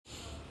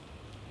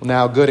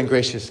Now, good and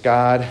gracious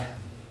God,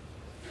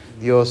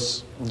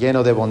 Dios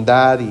lleno de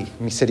bondad y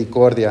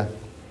misericordia.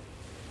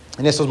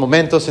 En estos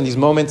momentos, in these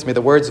moments, may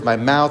the words of my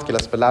mouth, que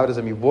las palabras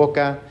de mi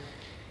boca,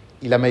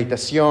 y la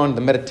meditación,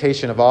 the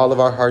meditation of all of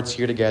our hearts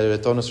here together, de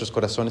todos nuestros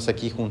corazones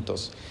aquí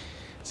juntos,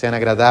 sean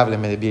agradables,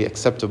 may they be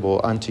acceptable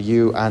unto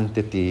you,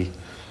 ante ti.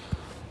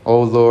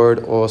 O Lord,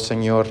 O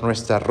Señor,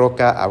 nuestra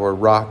roca, our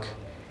rock,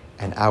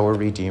 and our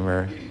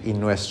Redeemer, y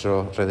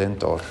nuestro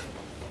Redentor.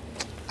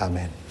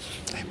 Amen.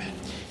 Amen.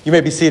 You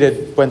may be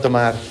seated. Pueden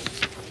tomar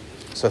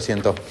su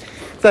asiento.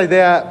 Esta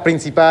idea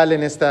principal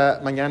en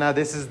esta mañana,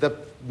 this is the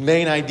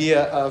main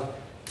idea of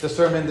the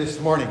sermon this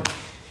morning.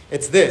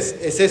 It's this,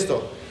 es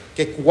esto,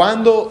 que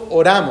cuando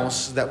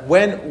oramos, that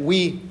when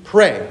we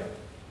pray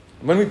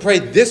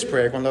this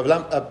prayer, cuando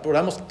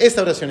oramos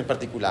esta oración en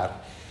particular,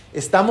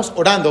 estamos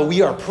orando,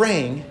 we are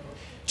praying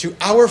to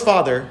our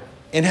Father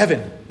in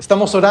heaven.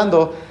 Estamos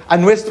orando a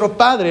nuestro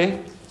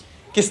Padre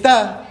que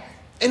está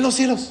en los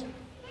cielos.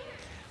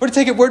 We're to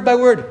take it word by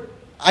word.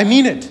 I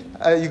mean it.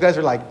 You guys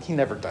are like, he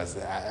never does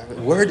that.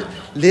 Word,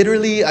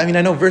 literally, I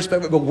know verse by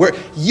word, but word,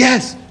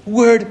 yes,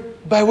 word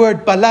by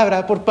word,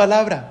 palabra por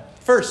palabra.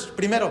 First,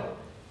 primero,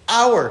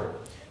 our,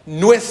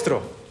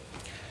 nuestro.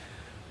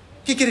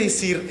 ¿Qué quiere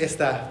decir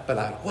esta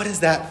palabra? What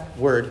does that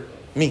word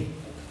mean?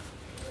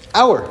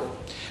 Our.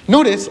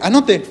 Notice,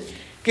 anote,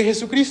 que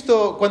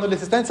Jesucristo, cuando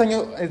les está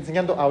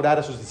enseñando a orar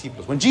a sus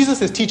discípulos, when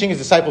Jesus is teaching his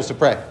disciples to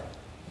pray,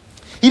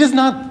 he does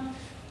not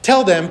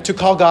tell them to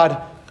call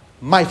God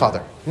my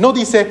Father. No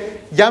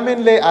dice,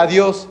 llámenle a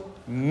Dios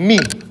mi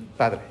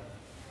Padre.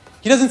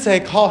 He doesn't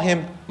say, call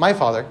him my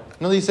Father.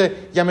 No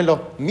dice,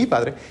 llámenlo mi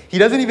Padre. He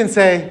doesn't even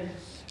say,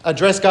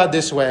 address God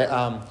this way,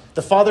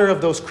 the Father of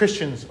those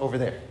Christians over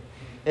there.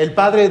 El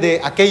Padre de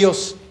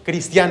aquellos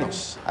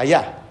cristianos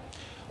allá.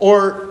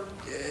 Or,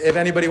 if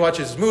anybody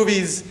watches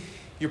movies,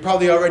 you're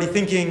probably already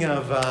thinking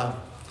of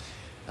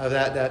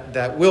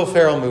that Will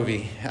Ferrell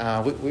movie.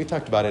 We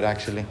talked about it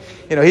actually.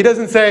 He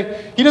doesn't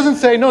say,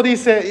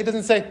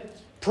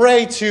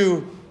 pray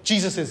to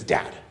Jesus'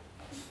 dad.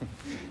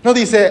 No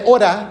dice,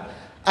 ora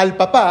al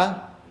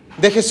papá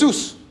de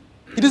Jesús.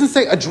 He doesn't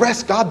say,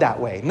 address God that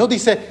way. No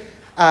dice,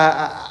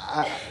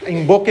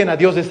 invoquen a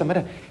Dios de esta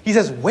manera. He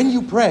says, when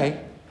you pray,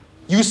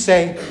 you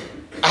say,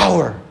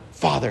 our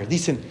Father.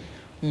 Dicen,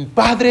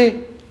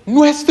 Padre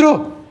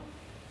nuestro.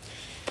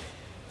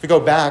 If we go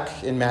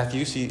back in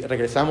Matthew, si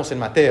regresamos en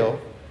Mateo,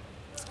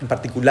 en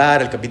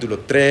particular el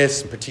capítulo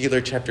 3, in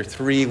particular chapter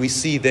 3, we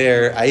see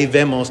there, ahí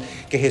vemos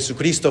que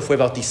Jesucristo fue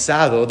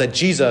bautizado, that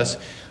Jesus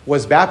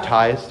was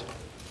baptized,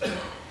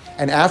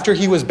 and after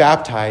he was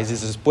baptized,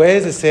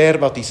 después de ser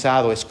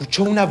bautizado,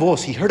 escuchó una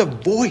voz, he heard a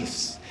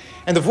voice,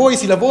 and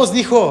la voz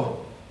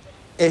dijo,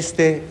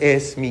 este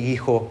es mi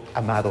hijo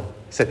amado.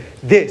 He said,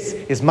 this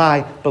is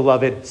my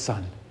beloved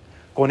son.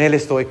 Con él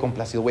estoy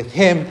complacido. With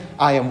him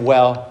I am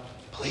well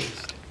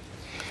pleased.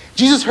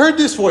 Jesus heard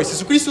this voice.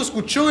 Jesucristo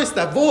escuchó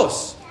esta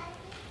voz.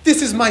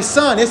 This is my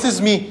son. Este es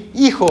mi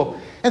hijo.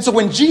 And so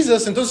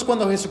entonces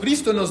cuando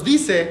Jesucristo nos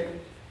dice,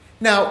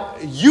 now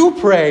you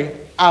pray,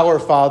 our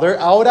Father.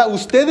 Ahora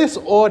ustedes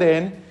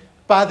oren,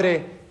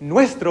 Padre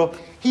nuestro.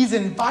 He's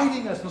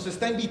inviting us, nos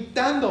está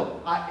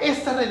invitando a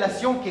esta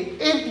relación que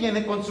él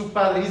tiene con su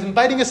Padre. He's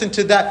inviting us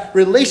into that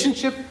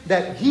relationship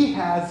that he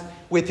has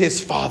with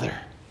his Father.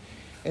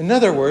 In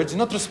other words, en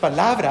otras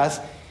palabras,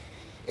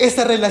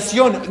 esta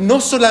relación no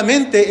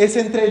solamente es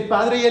entre el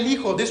Padre y el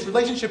Hijo. This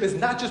relationship is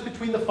not just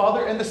between the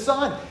Father and the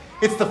Son.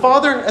 It's the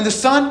Father and the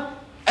Son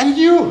and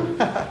you.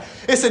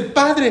 Es el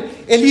Padre,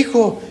 el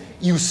Hijo,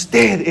 y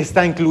usted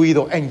está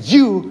incluido. And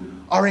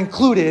you are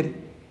included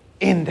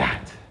in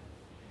that.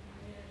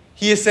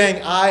 He is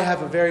saying, I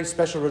have a very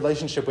special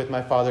relationship with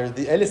my Father.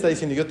 Él está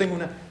diciendo, yo tengo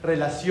una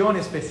relación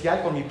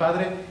especial con mi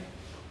Padre.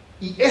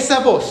 Y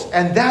esa voz,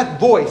 and that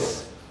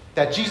voice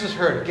that Jesus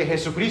heard, que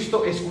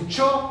Jesucristo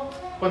escuchó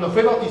cuando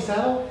fue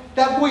bautizado,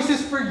 that voice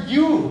is for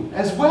you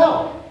as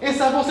well.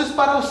 Esa voz es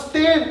para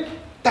usted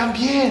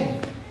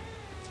también.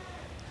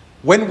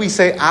 When we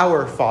say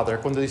our Father,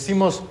 cuando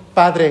decimos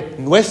Padre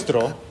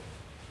nuestro,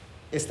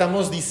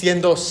 estamos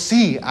diciendo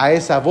sí a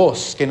esa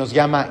voz que nos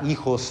llama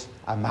hijos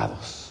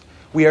amados.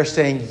 We are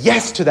saying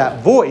yes to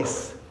that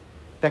voice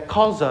that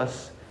calls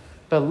us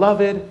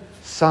beloved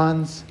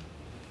sons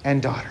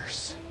and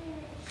daughters.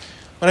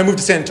 When I moved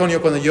to San Antonio,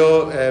 cuando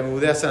yo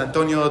mudé a San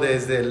Antonio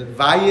desde el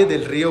Valle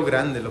del Río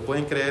Grande, lo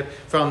pueden creer,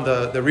 from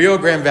the Rio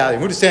Grande Valley.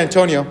 Moved to San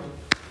Antonio,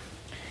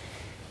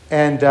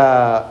 and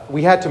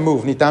we had to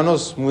move.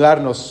 Necesitamos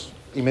mudarnos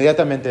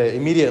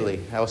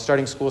immediately. I was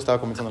starting school, estaba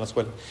comenzando la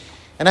escuela.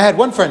 And I had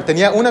one friend,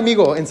 tenía un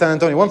amigo en San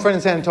Antonio, one friend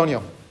in San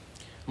Antonio,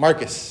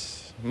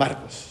 Marcos.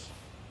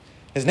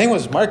 His name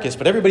was Marcus,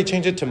 but everybody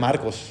changed it to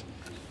Marcos.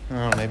 I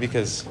don't know, maybe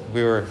because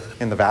we were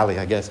in the valley,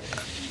 I guess.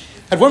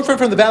 I had one friend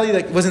from the valley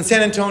that was in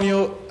San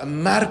Antonio,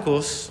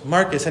 Marcus,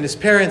 and his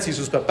parents y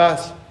sus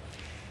papás,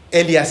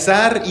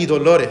 Eleazar y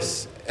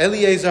Dolores.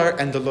 Eleazar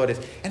and Dolores.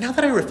 And now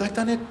that I reflect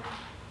on it,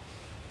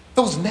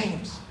 those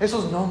names,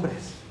 esos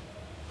nombres,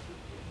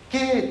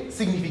 ¿qué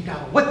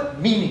significado?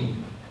 What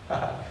meaning?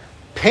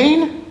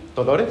 Pain,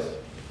 Dolores.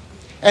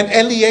 And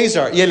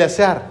Eleazar, y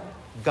Eleazar,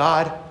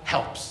 God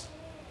helps.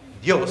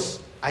 Dios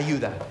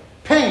ayuda.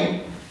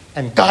 Pain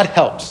and God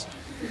helps.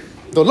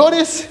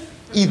 Dolores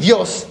y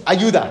Dios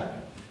ayuda.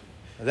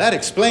 That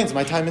explains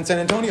my time in San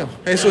Antonio.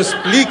 Eso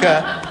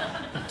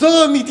explica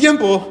todo mi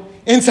tiempo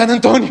en San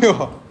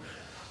Antonio.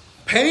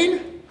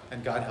 Pain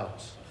and God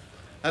helps.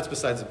 That's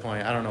besides the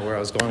point. I don't know where I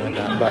was going with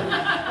that, but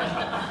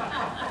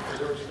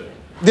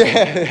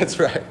yeah, that's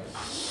right.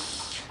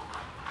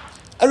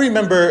 I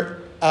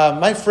remember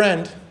my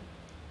friend,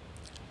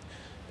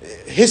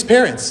 his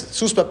parents,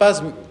 sus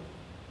papás,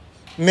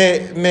 me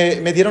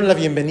dieron la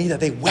bienvenida.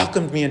 They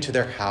welcomed me into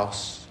their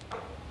house.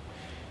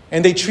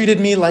 And they treated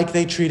me like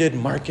they treated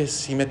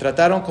Marcus. Y me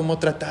trataron como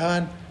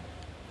trataban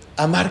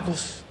a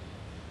Marcos.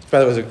 By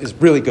the way, it's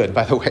really good,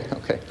 by the way.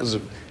 Okay,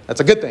 that's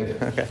a good thing.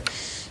 Okay.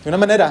 De una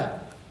manera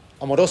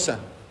amorosa.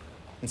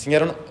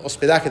 Enseñaron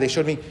hospedaje. They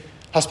showed me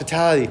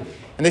hospitality.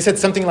 And they said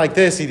something like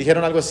this. Y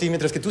dijeron algo así.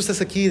 Mientras que tú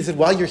estás aquí, they said,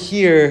 while you're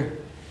here,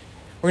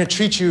 we're going to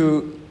treat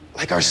you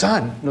like our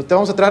son. Te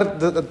vamos a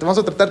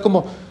tratar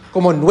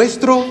como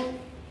nuestro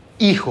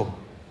hijo.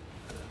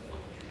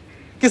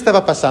 ¿Qué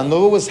estaba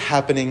pasando? What was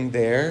happening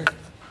there?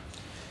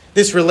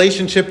 This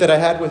relationship that I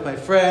had with my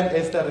friend,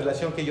 esta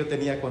relación que yo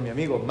tenía con mi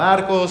amigo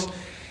Marcos,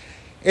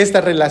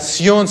 esta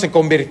relación se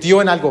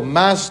convirtió en algo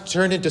más,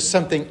 turned into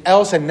something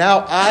else, and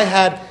now I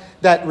had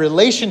that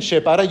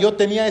relationship. Ahora yo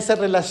tenía esa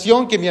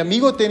relación que mi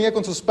amigo tenía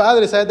con sus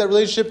padres. I had that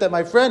relationship that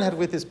my friend had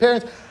with his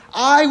parents.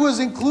 I was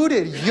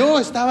included. Yo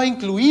estaba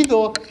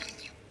incluido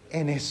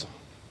en eso,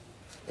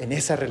 en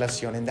esa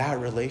relación, in that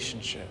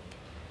relationship.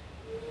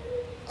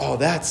 Oh,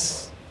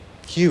 that's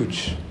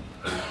huge.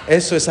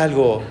 Eso es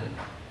algo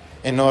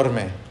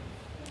enorme.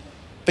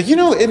 But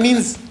it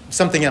means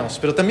something else.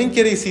 Pero también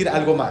quiere decir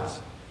algo más.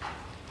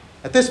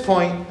 At this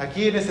point,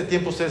 aquí en este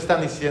tiempo ustedes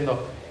están diciendo,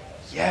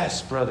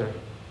 yes, brother,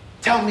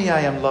 tell me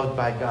I am loved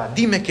by God.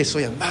 Dime que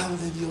soy amado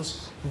de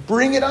Dios.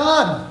 Bring it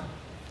on.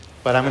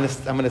 But I'm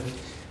gonna.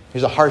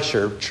 Here's a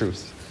harsher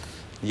truth.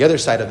 The other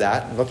side of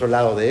that, el otro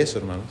lado de eso,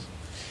 hermanos,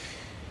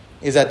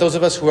 is that those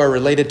of us who are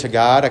related to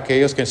God,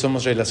 aquellos que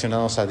somos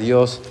relacionados a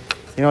Dios,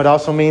 you know what it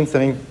also means?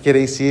 También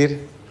quiere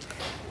decir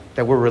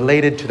that we're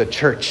related to the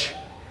church,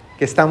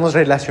 que estamos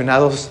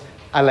relacionados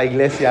a la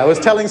iglesia. I was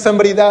telling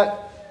somebody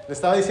that, le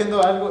estaba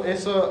diciendo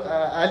eso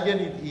a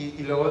alguien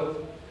y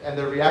luego, and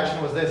the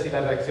reaction was this, y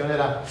la reacción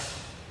era,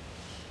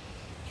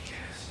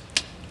 yes,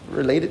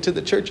 related to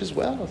the church as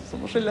well.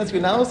 Somos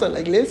relacionados a la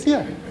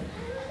iglesia.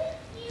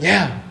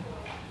 Yeah.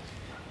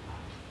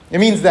 It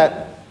means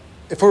that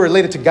if we're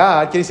related to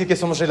God, quiere decir que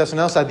somos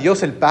relacionados a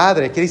Dios el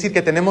Padre. Quiere decir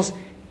que tenemos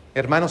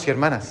hermanos y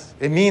hermanas.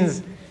 It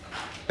means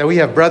that we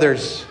have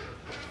brothers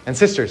and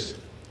sisters.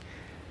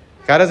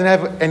 God doesn't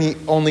have any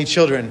only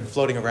children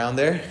floating around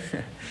there.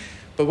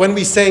 But when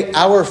we say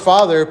our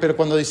Father, pero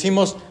cuando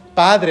decimos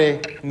Padre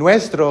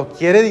nuestro,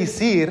 quiere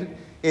decir,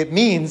 it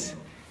means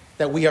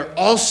that we are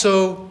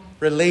also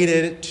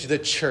related to the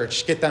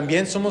church, que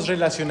también somos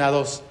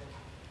relacionados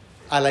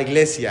a la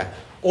iglesia.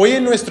 Hoy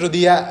en nuestro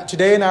día,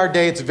 today in our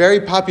day, it's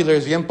very popular,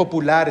 es bien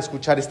popular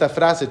escuchar esta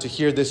frase, to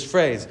hear this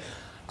phrase.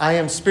 I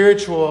am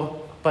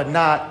spiritual, but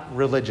not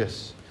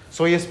religious.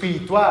 Soy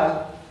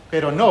espiritual,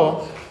 pero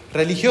no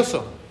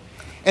religioso.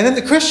 And then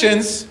the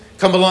Christians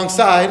come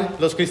alongside,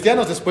 los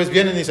cristianos después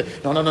vienen y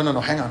dicen,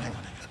 no, hang on.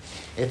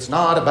 It's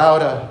not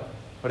about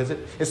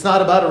It's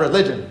not about a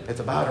religion. It's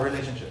about a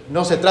relationship.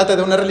 No se trata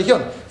de una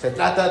religión. Se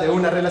trata de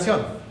una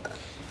relación.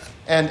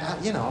 And,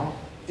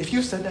 if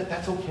you said that,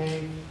 that's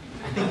okay.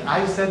 I think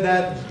I said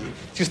that.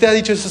 Si usted ha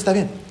dicho eso, está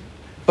bien.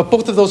 But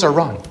both of those are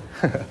wrong.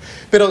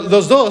 Pero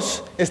los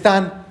dos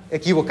están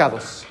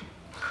equivocados.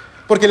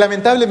 Porque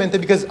lamentablemente,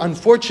 because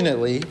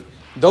unfortunately,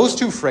 those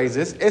two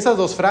phrases, esas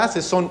dos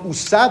frases son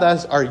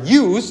usadas, are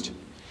used,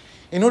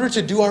 in order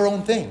to do our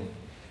own thing.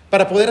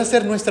 Para poder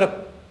hacer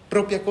nuestra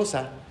propia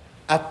cosa,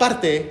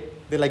 aparte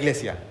de la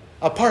iglesia.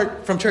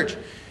 Apart from church.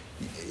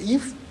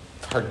 You've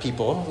heard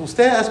people,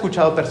 usted ha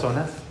escuchado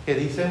personas que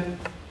dicen,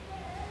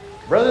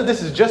 brother,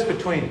 this is just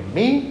between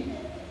me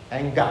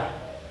and God.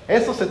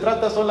 Eso se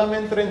trata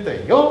solamente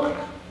entre yo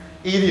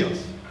y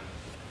Dios.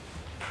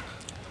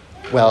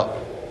 Well,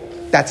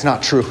 that's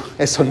not true.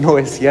 Eso no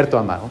es cierto,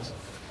 amados.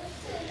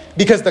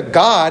 Because the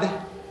God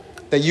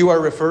that you are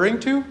referring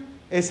to,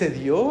 ese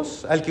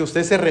Dios al que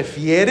usted se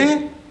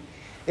refiere,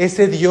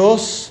 ese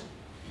Dios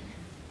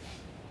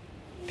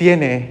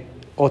tiene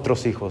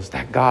otros hijos.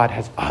 That God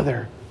has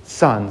other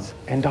sons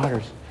and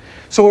daughters.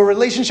 So a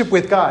relationship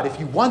with God, if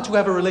you want to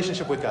have a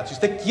relationship with God, si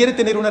usted quiere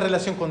tener una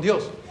relación con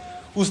Dios,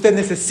 usted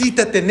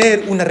necesita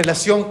tener una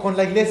relación con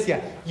la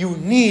iglesia. You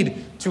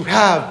need to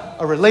have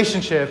a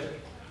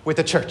relationship with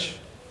the church.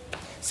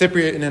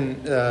 Cyprian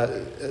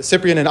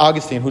and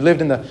Augustine, who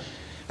lived in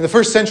the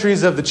first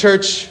centuries of the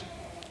church,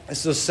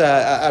 estos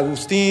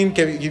Agustín,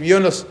 que vivió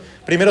en los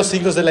primeros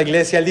siglos de la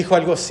iglesia, él dijo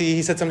algo así.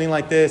 He said something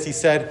like this. He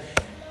said,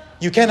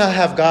 you cannot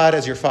have God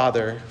as your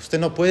father.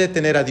 Usted no puede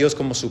tener a Dios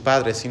como su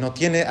padre si no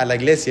tiene a la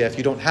iglesia, if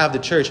you don't have the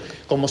church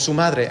como su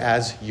madre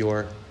as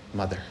your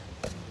mother.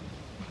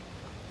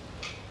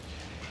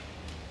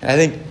 And I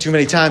think too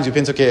many times, yo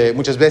pienso que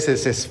muchas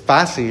veces es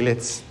fácil,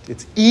 it's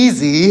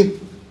easy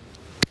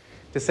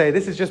to say,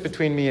 this is just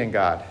between me and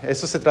God.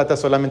 Eso se trata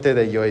solamente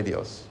de yo y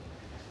Dios.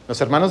 Los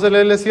hermanos de la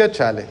iglesia,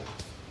 chale.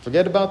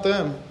 Forget about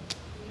them.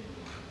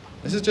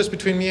 This is just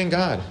between me and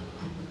God.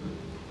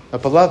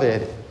 But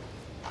beloved,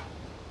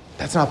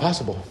 that's not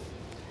possible.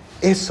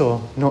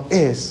 Eso no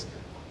es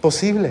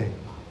posible.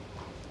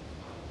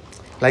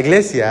 La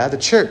iglesia, the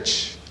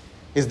church,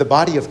 is the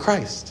body of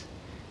Christ.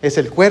 Es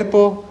el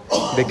cuerpo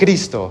de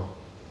Cristo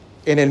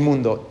en el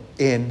mundo,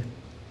 in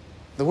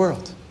the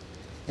world.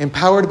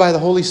 Empowered by the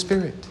Holy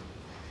Spirit.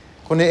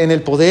 En el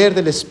poder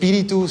del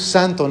Espíritu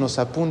Santo nos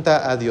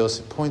apunta a Dios.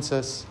 It points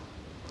us,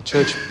 the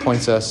church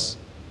points us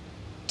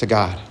to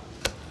God.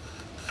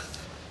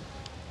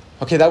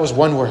 Okay, that was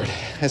one word.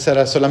 Esa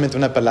era solamente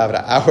una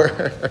palabra.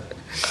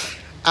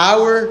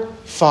 Our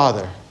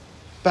Father.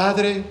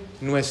 Padre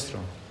nuestro.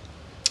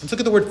 Let's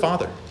look at the word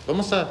Father.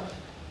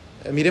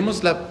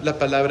 Miremos la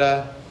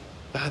palabra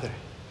Padre.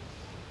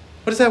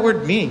 What does that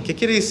word mean? ¿Qué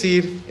quiere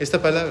decir esta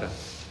palabra?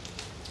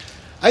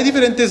 Hay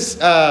diferentes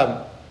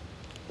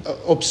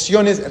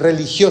opciones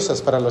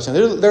religiosas para la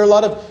oración. There are a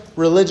lot of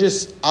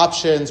religious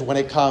options when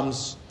it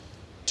comes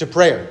to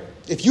prayer.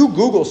 If you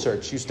Google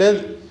search,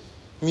 usted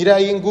mira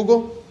ahí en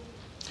Google,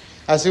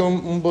 hace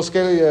un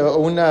bosqueo,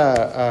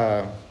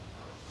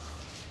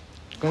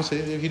 ¿cómo se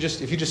dice?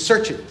 If you just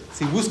search it,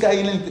 si busca ahí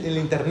en el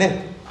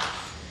internet,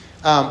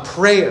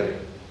 prayer,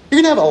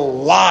 you're going to have a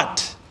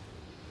lot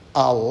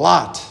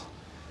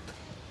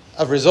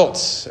of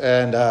results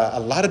and a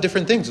lot of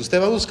different things. Usted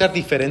va a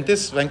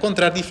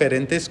encontrar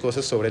diferentes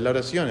cosas sobre la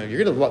oración.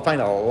 You're going to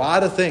find a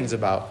lot of things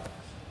about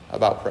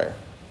prayer.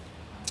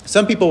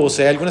 Some people will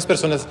say, algunas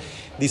personas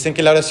dicen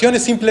que la oración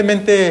es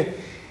simplemente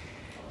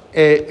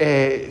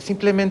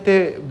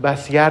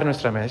vaciar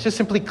nuestra mente. It's just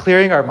simply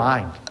clearing our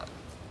mind.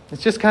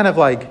 It's just kind of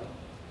like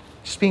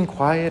just being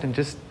quiet and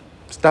just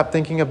stop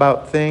thinking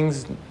about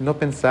things, no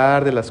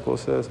pensar de las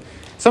cosas.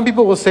 Some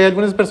people will say,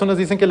 algunas personas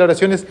dicen que la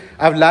oración es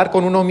hablar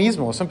con uno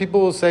mismo. Some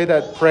people will say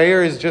that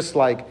prayer is just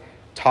like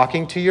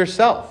talking to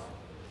yourself,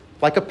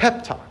 like a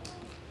pep talk.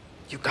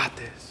 You got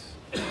this.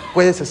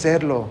 Puedes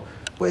hacerlo.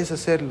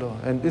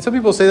 And some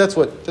people say that's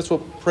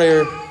what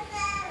prayer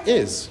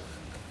is.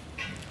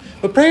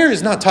 But prayer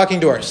is not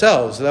talking to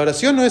ourselves. La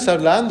oración no es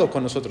hablando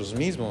con nosotros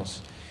mismos.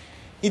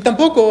 Y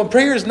tampoco,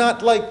 prayer is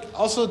not like,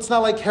 also it's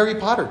not like Harry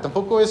Potter.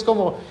 Tampoco es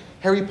como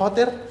Harry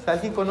Potter.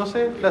 ¿Alguien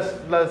conoce?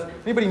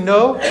 Anybody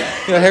know?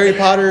 Harry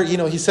Potter,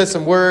 he says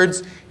some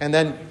words and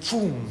then,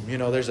 boom,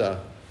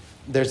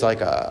 there's like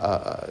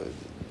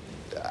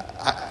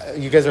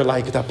you guys are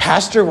like, the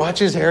pastor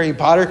watches Harry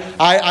Potter.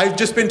 I've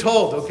just been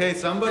told, okay?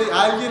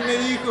 Alguien me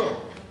dijo.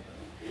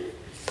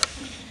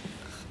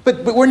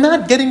 But we're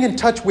not getting in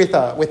touch with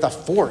a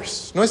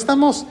force. No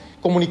estamos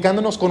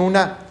comunicándonos con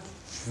una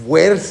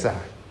fuerza.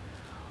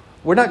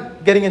 We're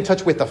not getting in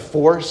touch with a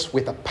force,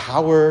 with a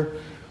power.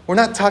 We're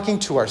not talking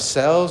to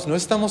ourselves. No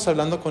estamos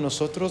hablando con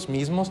nosotros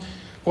mismos.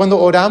 Cuando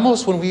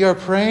oramos, when we are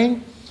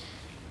praying,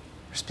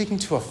 we're speaking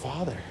to a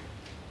Father.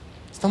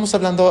 Estamos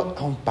hablando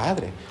a un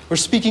Padre. We're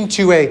speaking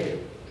to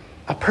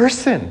a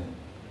person.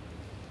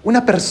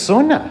 Una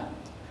persona.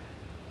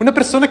 Una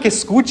persona que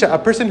escucha, a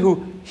person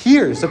who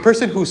hears, a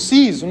person who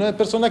sees, una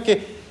persona que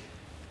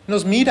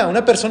nos mira,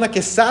 una persona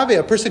que sabe,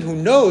 a person who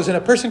knows, and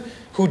a person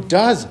who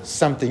does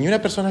something, y una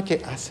persona que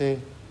hace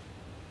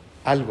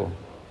algo.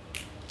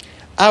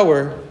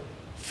 Our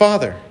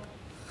Father.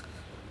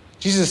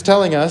 Jesus is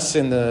telling us,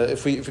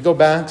 if we go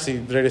back, si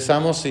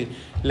regresamos, si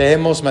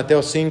leemos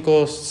Mateo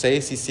 5,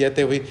 6 y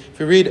 7, if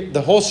we read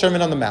the whole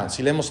Sermon on the Mount,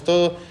 si leemos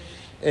todo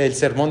el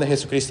sermón de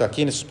Jesucristo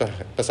aquí en esos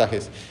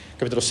pasajes,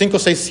 capítulos 5,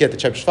 6 y 7,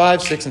 chapters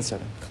 5, 6 and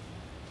 7.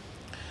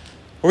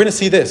 We're going to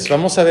see this.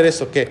 Vamos a ver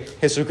eso, que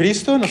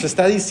Jesucristo nos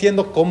está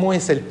diciendo cómo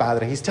es el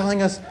Padre. He's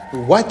telling us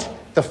what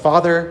the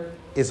Father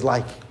is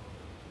like.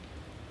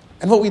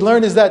 And what we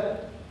learn is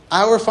that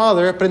our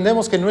Father,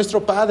 aprendemos que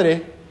nuestro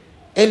Padre,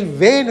 Él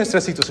ve nuestra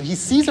situación. He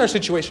sees our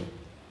situation.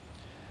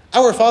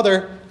 Our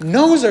Father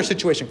knows our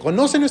situation.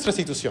 Conoce nuestra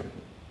situación.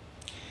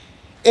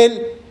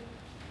 Él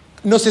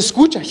nos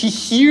escucha. He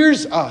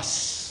hears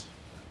us.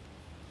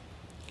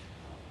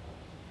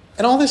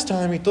 And all this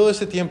time, y todo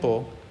este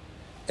tiempo,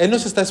 Él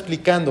nos está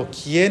explicando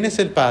quién es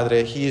el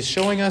Padre. He is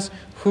showing us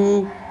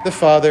who the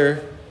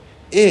Father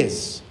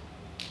is.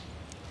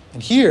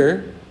 And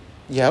here,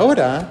 y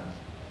ahora,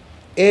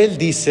 Él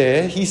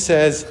dice, he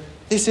says,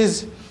 this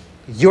is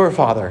your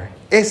Father.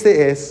 Este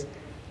es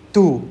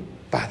tu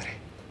Padre.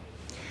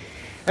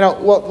 Now,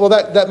 well,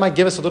 that might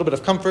give us a little bit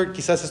of comfort.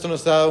 Quizás esto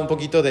nos da un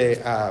poquito de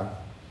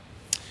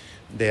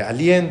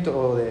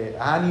aliento, de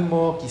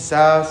ánimo,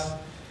 quizás.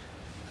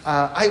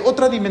 Hay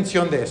otra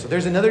dimensión de eso.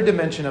 There's another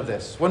dimension of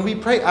this. When we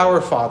pray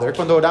our Father,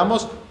 cuando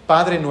oramos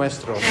Padre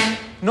Nuestro,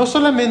 no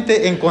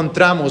solamente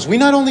encontramos, we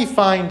not only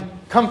find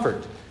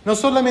comfort, no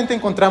solamente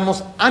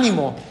encontramos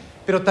ánimo,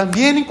 pero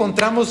también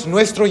encontramos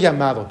nuestro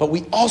llamado. But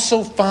we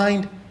also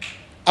find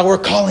our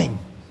calling.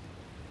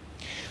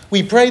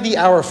 We pray the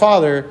Our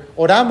Father,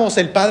 oramos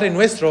el Padre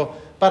Nuestro,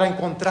 para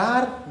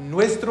encontrar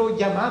nuestro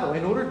llamado,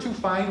 in order to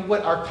find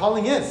what our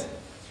calling is.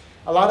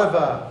 A lot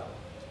of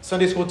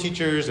Sunday school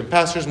teachers and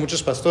pastors,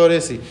 muchos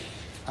pastores y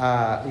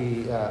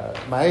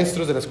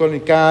maestros de la escuela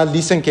dominical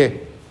dicen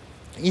que,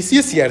 y sí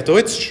es cierto,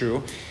 it's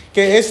true,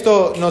 que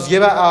esto nos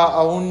lleva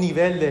a un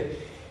nivel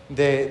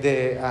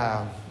de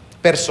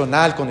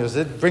personal con Dios.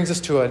 It brings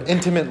us to an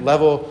intimate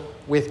level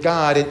with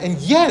God. And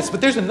yes,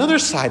 but there's another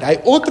side.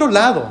 Hay otro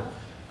lado.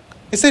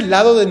 Es el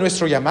lado de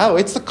nuestro llamado.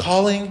 It's the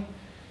calling.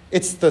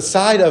 It's the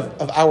side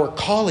of our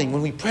calling.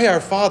 When we pray our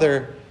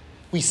Father,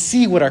 we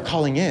see what our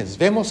calling is.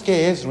 Vemos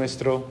qué es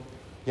nuestro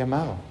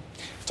llamado.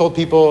 I've told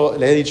people,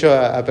 le he dicho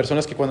a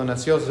personas que cuando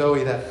nació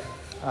Zoe,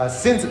 that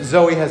since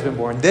Zoe has been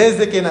born,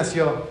 desde que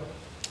nació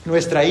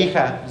nuestra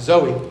hija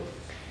Zoe,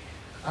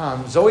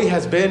 Zoe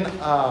has been,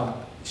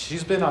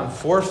 she's been on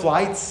 4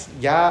 flights.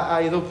 Ya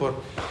ha ido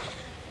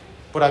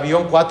por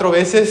avión 4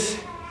 veces.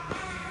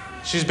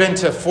 She's been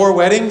to 4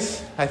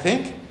 weddings, I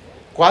think.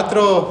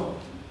 4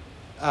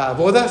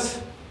 bodas.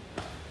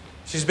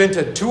 She's been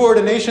to 2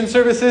 ordination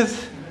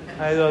services.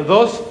 Ha ido a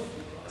 2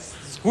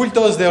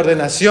 cultos de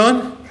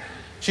ordenación.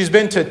 She's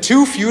been to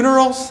 2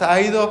 funerals. Ha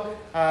ido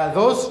a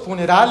 2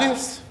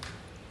 funerales.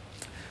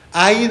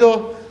 Ha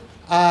ido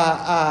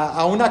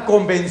a una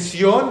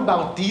convención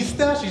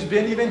bautista. She's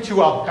been even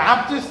to a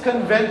Baptist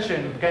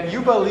convention. Can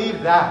you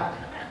believe that?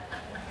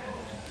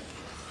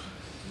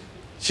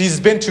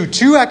 She's been to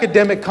 2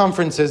 academic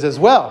conferences as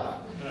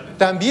well.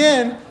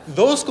 También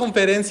 2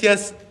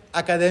 conferencias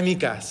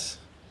académicas.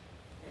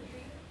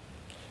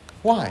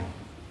 Why?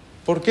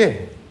 ¿Por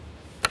qué?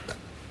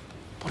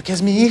 Porque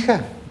es mi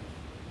hija.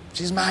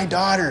 She's my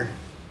daughter.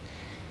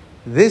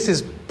 This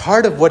is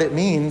part of what it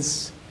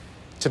means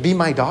to be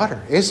my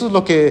daughter. Eso es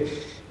lo que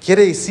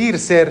quiere decir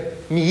ser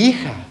mi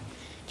hija.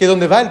 Que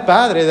donde va el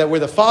padre, that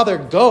where the father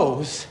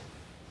goes,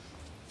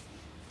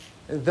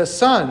 the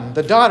son,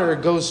 the daughter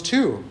goes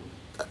too.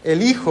 El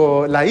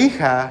hijo, la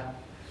hija,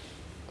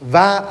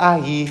 va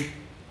ahí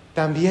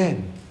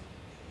también.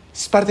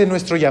 Es parte de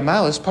nuestro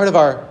llamado. Es part of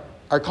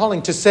our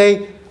calling. To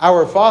say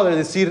our Father,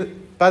 decir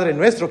Padre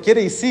nuestro,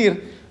 quiere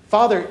decir,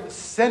 Father,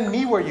 send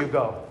me where you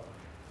go.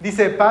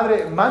 Dice,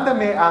 Padre,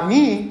 mándame a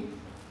mí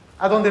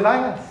a donde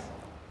vayas.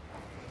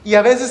 Y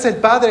a veces el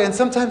Padre, and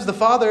sometimes the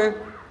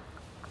Father,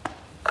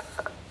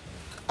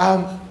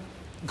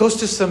 goes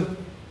to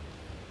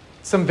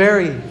some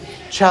very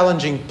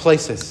challenging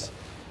places.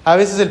 A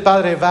veces el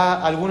Padre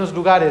va a algunos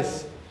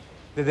lugares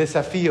de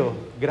desafío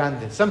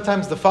grande.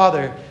 Sometimes the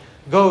Father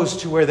goes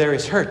to where there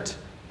is hurt.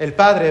 El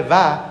Padre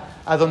va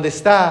a donde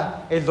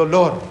está el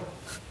dolor.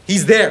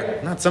 He's there.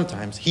 Not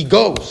sometimes. He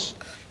goes.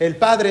 El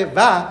Padre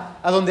va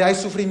a donde hay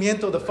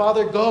sufrimiento. The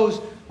Father goes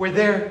where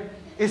there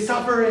is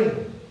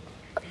suffering.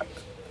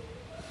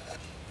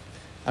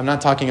 I'm not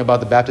talking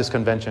about the Baptist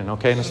convention,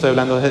 okay? No estoy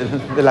hablando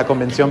de la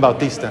convención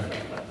bautista.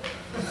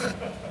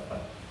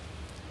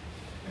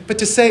 But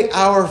to say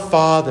our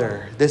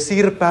Father,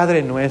 decir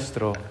Padre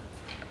nuestro,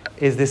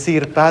 es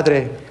decir,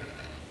 Padre,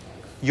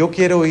 yo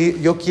quiero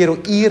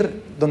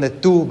ir donde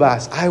tú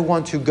vas. I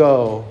want to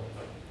go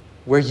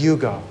where you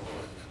go.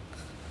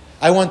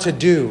 I want to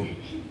do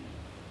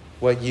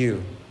what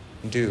you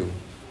do.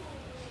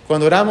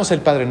 Cuando oramos el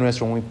Padre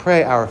nuestro, when we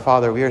pray our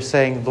Father, we are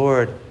saying,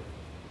 Lord,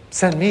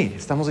 send me.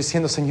 Estamos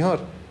diciendo,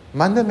 Señor,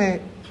 mándame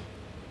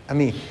a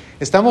mí.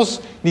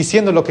 Estamos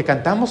diciendo lo que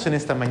cantamos en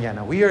esta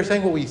mañana. We are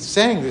saying what we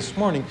sang this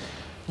morning.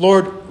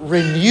 Lord,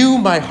 renew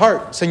my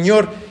heart.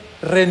 Señor,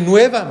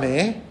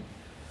 renuévame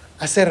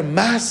a ser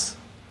más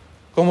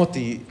como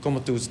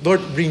tú. Lord,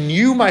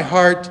 renew my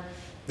heart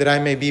that I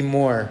may be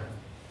more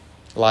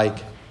like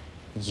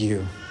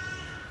you.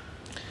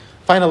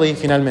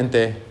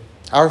 Finalmente,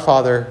 our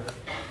Father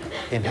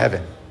in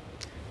heaven.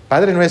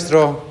 Padre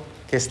nuestro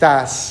que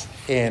estás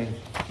en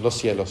los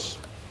cielos.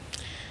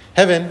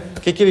 Heaven,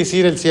 ¿qué quiere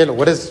decir el cielo?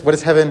 What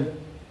does heaven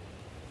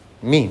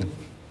mean?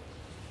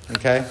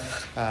 Okay.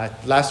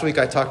 Last week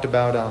I talked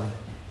about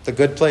the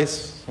good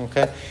place.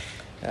 Okay.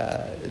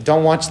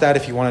 Don't watch that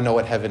if you want to know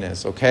what heaven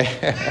is. Okay.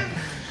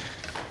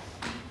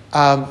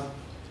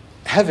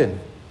 Heaven,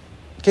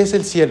 ¿qué es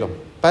el cielo?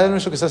 Padre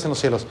nuestro que estás en los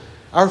cielos.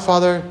 Our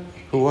Father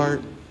who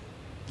art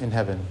in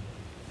heaven.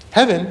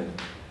 Heaven,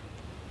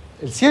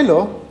 el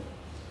cielo,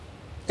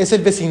 es el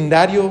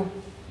vecindario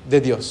de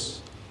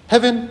Dios.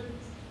 Heaven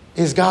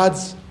is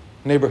God's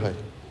neighborhood.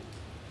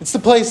 It's the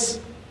place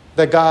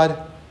that God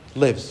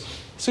lives.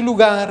 Es el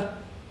lugar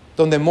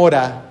donde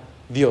mora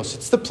Dios.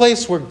 It's the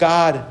place where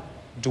God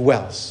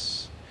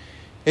dwells.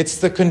 It's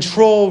the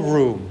control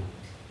room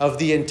of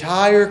the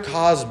entire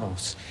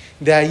cosmos.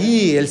 De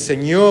ahí el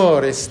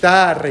Señor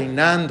está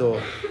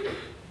reinando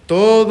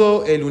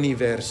todo el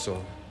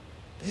universo.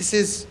 This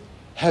is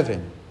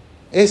heaven.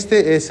 Este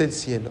es el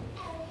cielo.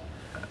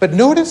 But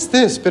notice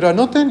this, pero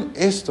anoten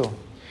esto,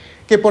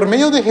 que por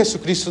medio de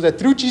Jesucristo, that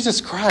through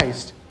Jesus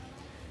Christ,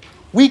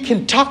 we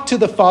can talk to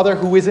the Father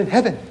who is in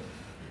heaven.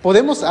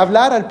 Podemos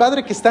hablar al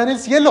Padre que está en el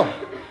cielo.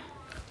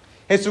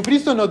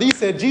 Jesucristo no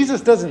dice,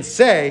 Jesus doesn't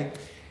say,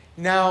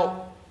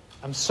 now,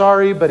 I'm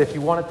sorry, but if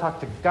you want to talk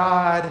to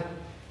God,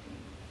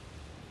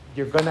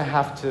 you're going to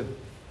have to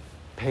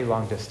pay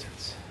long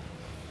distance.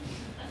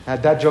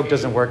 That joke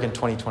doesn't work in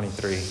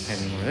 2023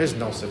 anymore. There's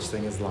no such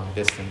thing as long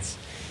distance.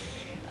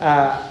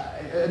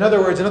 In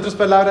otras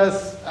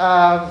palabras,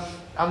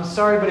 I'm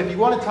sorry, but if you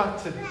want to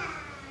talk to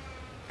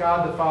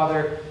God the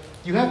Father,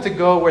 you have to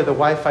go where the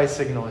Wi-Fi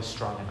signal is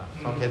strong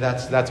enough. Okay,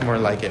 that's more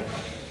like it.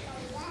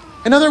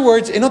 In other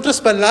words, en otras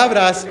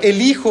palabras,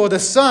 el Hijo, the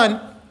Son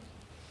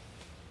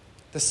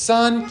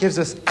gives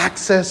us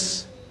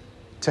access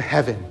to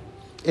heaven.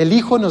 El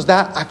Hijo nos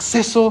da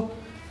acceso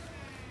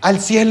al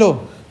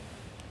cielo.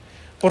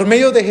 Por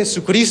medio de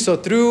Jesucristo,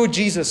 through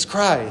Jesus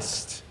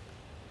Christ,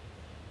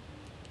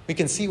 we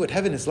can see what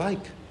heaven is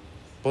like.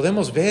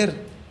 Podemos ver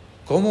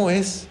cómo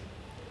es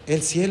el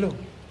cielo.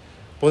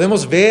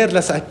 Podemos ver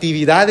las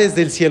actividades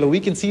del cielo. We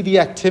can see the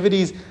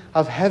activities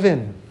of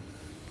heaven.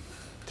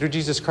 Through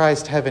Jesus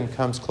Christ, heaven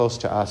comes close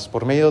to us.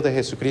 Por medio de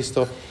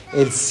Jesucristo,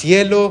 el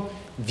cielo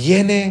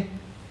viene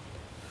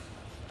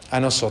a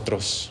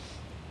nosotros.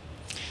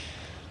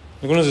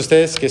 Algunos de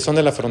ustedes que son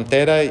de la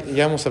frontera,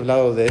 ya hemos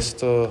hablado de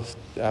esto.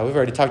 We've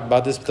already talked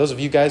about this. But those of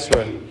you guys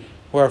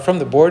who are from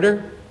the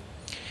border,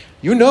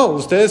 you know,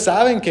 ustedes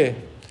saben que,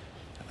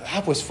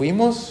 pues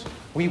fuimos,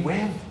 we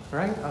went,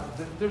 right?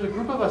 There's a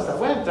group of us that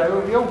went.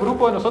 Había un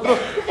grupo de nosotros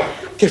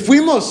que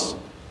fuimos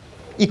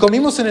y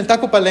comimos en el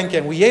Taco Palenque,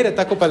 and we ate at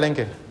Taco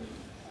Palenque.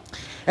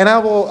 And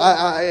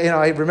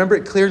I remember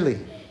it clearly.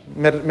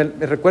 Me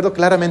recuerdo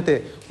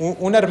claramente.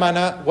 Una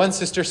hermana, one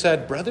sister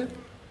said, brother,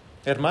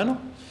 hermano,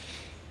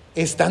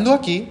 estando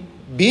aquí,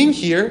 being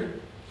here,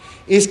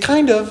 is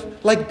kind of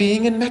like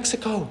being in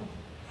Mexico.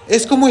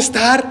 Es como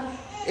estar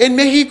en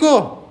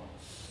México.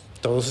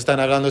 Todos están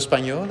hablando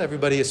español.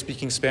 Everybody is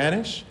speaking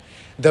Spanish.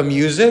 The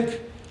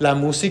music, la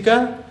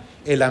música,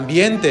 el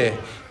ambiente,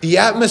 the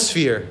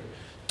atmosphere.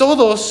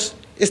 Todos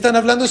están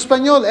hablando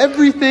español.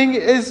 Everything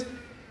is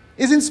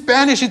in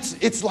Spanish.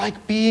 It's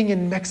like being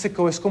in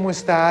Mexico. Es como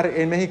estar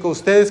en México.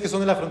 Ustedes que son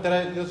de la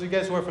frontera, those of you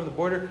guys who are from the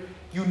border,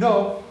 you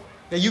know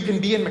that you can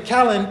be in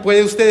McAllen.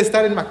 Puede usted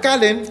estar en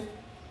McAllen.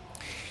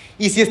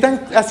 Y si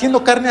están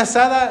haciendo carne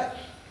asada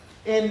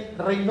en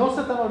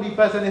Reynosa,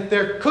 Tamaulipas, and if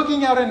they're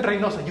cooking out in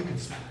Reynosa, you can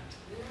smell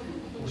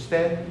it.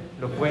 Usted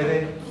lo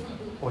puede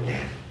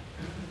oler.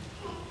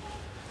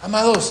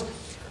 Amados,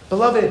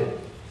 beloved,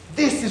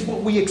 this is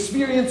what we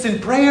experience in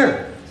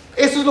prayer.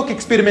 Eso es lo que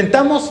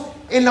experimentamos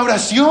en la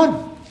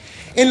oración.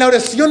 En la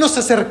oración nos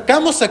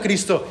acercamos a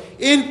Cristo.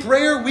 In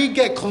prayer we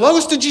get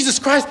close to Jesus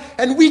Christ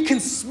and we can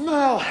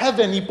smell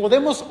heaven. Y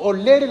podemos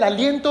oler el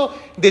aliento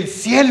del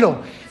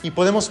cielo. Y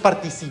podemos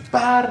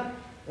participar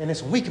en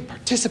eso. We can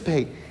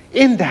participate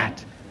in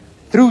that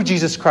through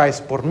Jesus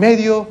Christ, por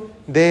medio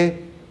de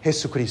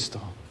Jesucristo.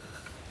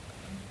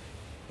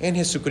 En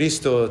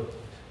Jesucristo,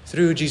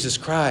 through Jesus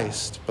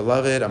Christ,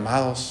 beloved,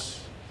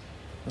 amados,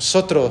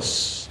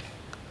 nosotros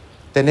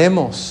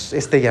tenemos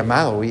este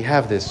llamado. We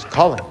have this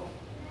calling.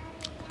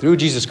 Through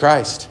Jesus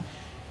Christ,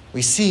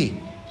 we see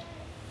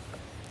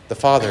the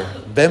Father,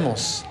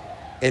 vemos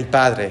el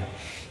Padre,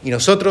 y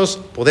nosotros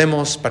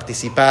podemos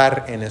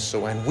participar en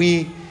eso, and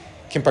we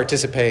can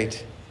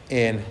participate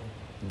in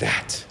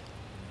that.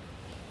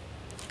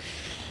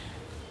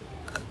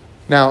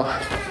 Now,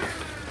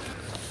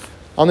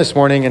 on this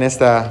morning, en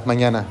esta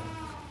mañana,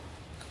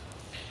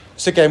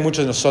 sé que hay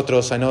muchos de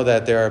nosotros, I know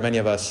that there are many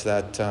of us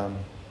that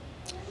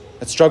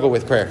struggle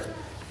with prayer,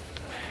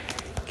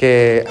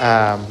 que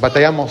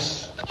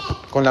batallamos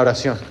con la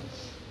oración.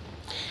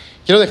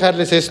 Quiero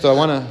dejarles esto. I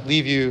want to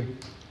leave you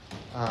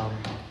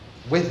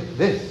with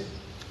this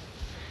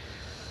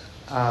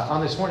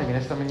on this morning, en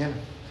esta mañana.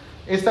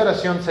 Esta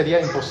oración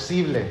sería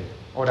imposible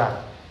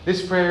orar.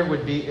 This prayer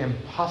would be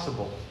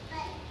impossible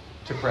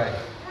to pray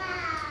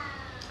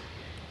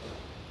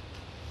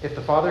if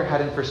the Father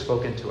hadn't first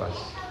spoken to us.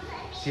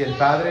 Si el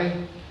Padre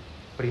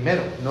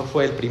primero no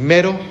fue el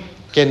primero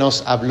que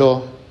nos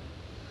habló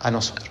a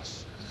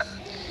nosotros.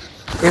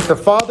 If the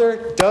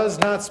Father does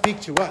not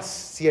speak to us,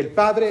 si el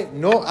Padre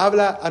no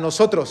habla a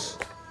nosotros,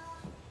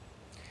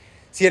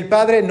 si el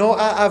Padre no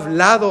ha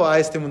hablado a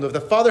este mundo, if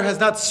the Father has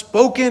not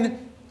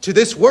spoken to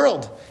this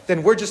world,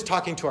 then we're just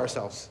talking to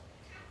ourselves.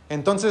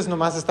 Entonces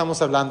nomás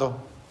estamos hablando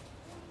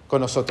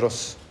con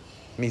nosotros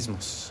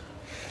mismos.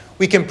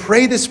 We can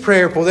pray this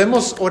prayer,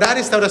 podemos orar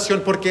esta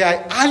oración porque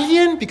hay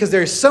alguien, because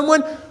there is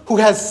someone who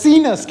has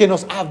seen us, que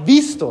nos ha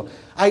visto.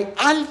 Hay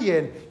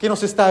alguien que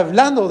nos está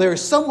hablando. There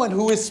is someone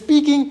who is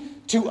speaking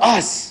to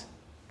us.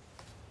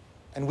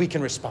 And we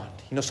can respond.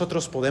 Y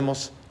nosotros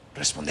podemos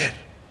responder.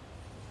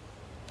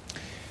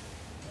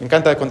 Me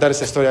encanta contar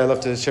esta historia. I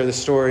love to share the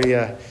story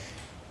of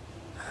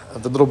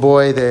the little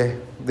boy, de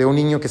un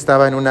niño que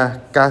estaba en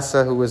una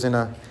casa, who was in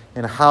a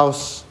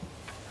house.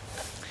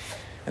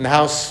 And the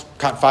house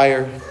caught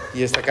fire.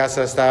 Y esta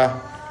casa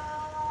está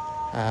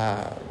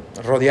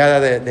rodeada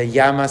de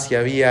llamas y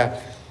había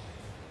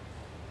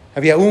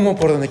humo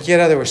por donde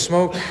quiera. There was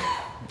smoke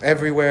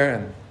everywhere,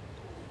 and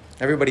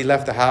everybody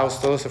left the house.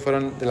 Todos se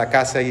fueron de la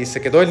casa y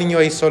se quedó el niño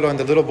ahí solo, and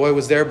the little boy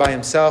was there by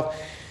himself.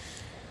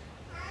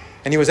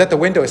 And he was at the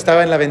window,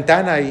 estaba en la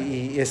ventana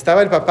y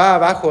estaba el papá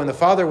abajo, and the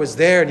father was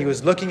there and he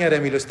was looking at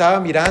him y lo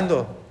estaba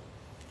mirando.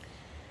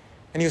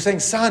 And he was saying,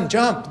 son,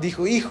 jump.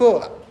 Dijo,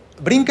 hijo,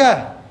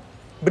 brinca,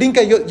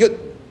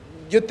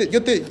 yo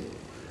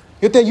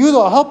te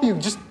ayudo, I'll help you,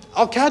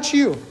 I'll catch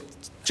you.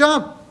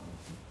 Jump,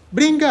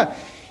 brinca.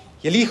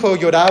 Y el hijo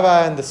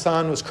lloraba and the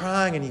son was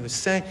crying and he was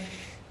saying,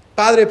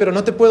 Padre, pero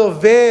no te puedo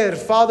ver.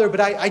 Father, but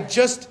I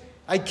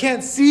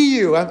can't see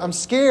you. I'm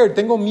scared,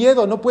 tengo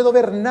miedo, no puedo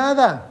ver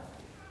nada.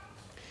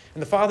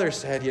 And the father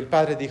said, y el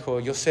padre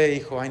dijo, yo sé,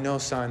 hijo, I know,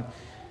 son,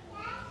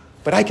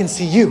 but I can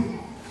see you.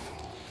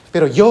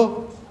 Pero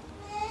yo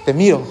te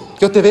miro,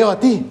 yo te veo a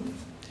ti.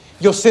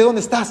 Yo sé dónde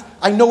estás.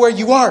 I know where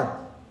you are.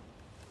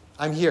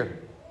 I'm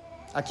here.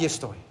 Aquí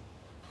estoy.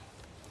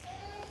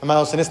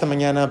 Amados, en esta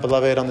mañana,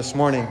 beloved, on this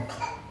morning,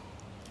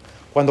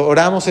 cuando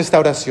oramos esta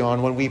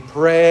oración, when we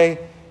pray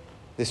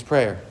this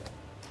prayer,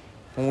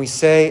 when we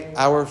say,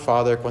 Our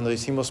Father, cuando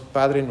decimos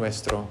Padre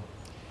Nuestro,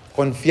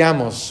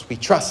 confiamos, we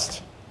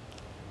trust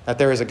that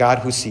there is a God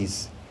who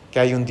sees, que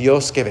hay un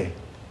Dios que ve,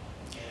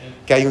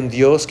 que hay un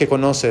Dios que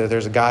conoce,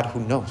 there's a God who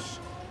knows.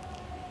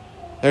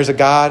 There's a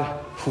God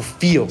who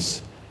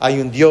feels. Hay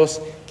un Dios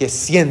que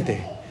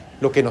siente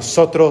lo que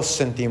nosotros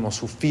sentimos,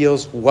 who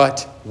feels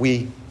what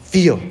we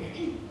feel.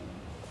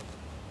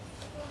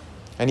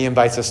 And he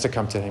invites us to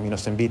come to him y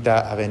nos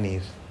invita a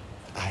venir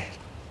a él.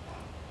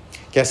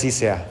 Que así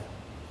sea.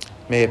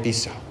 May it be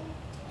so.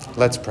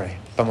 Let's pray.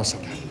 Vamos a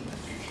orar.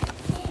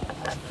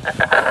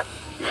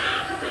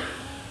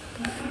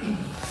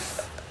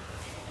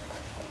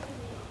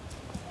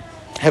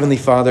 Heavenly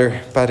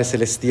Father, Padre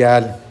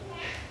Celestial,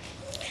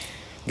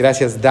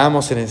 gracias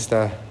damos en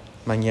esta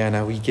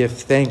mañana. We give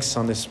thanks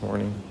on this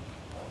morning.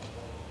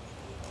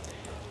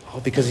 Oh,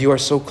 because you are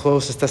so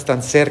close, estás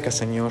tan cerca,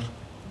 Señor.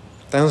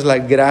 Danos la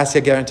gracia,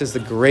 grant us the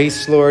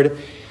grace, Lord,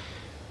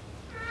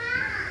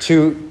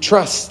 to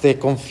trust, de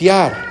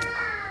confiar,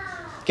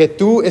 que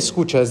tú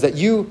escuchas, that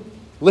you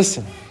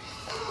listen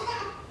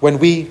when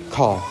we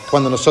call,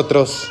 cuando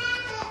nosotros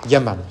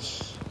llamamos.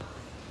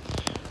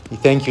 We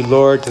thank you,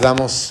 Lord. Te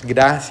damos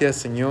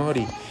gracias, Señor.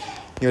 Y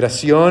mi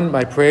oración,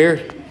 my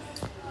prayer,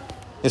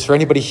 is for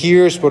anybody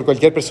here, es por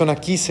cualquier persona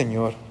aquí,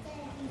 Señor,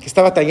 que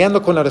está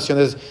batallando con la oración,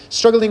 is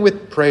struggling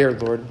with prayer,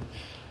 Lord.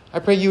 I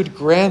pray you would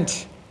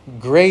grant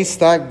grace,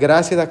 that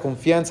gracia, that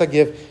confianza,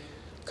 give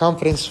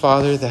confidence,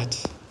 Father,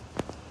 that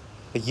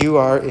you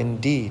are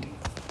indeed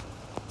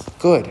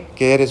good,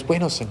 que eres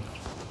bueno, Señor,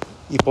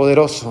 y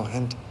poderoso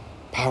and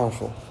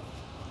powerful.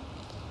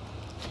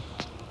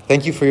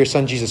 Thank you for your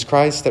Son, Jesus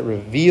Christ, that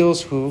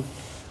reveals who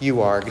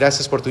you are.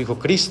 Gracias por tu Hijo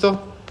Cristo,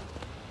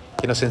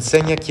 que nos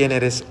enseña quién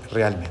eres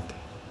realmente.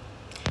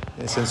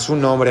 It's in su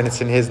nombre and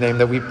it's in his name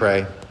that we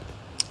pray.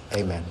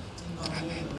 Amen.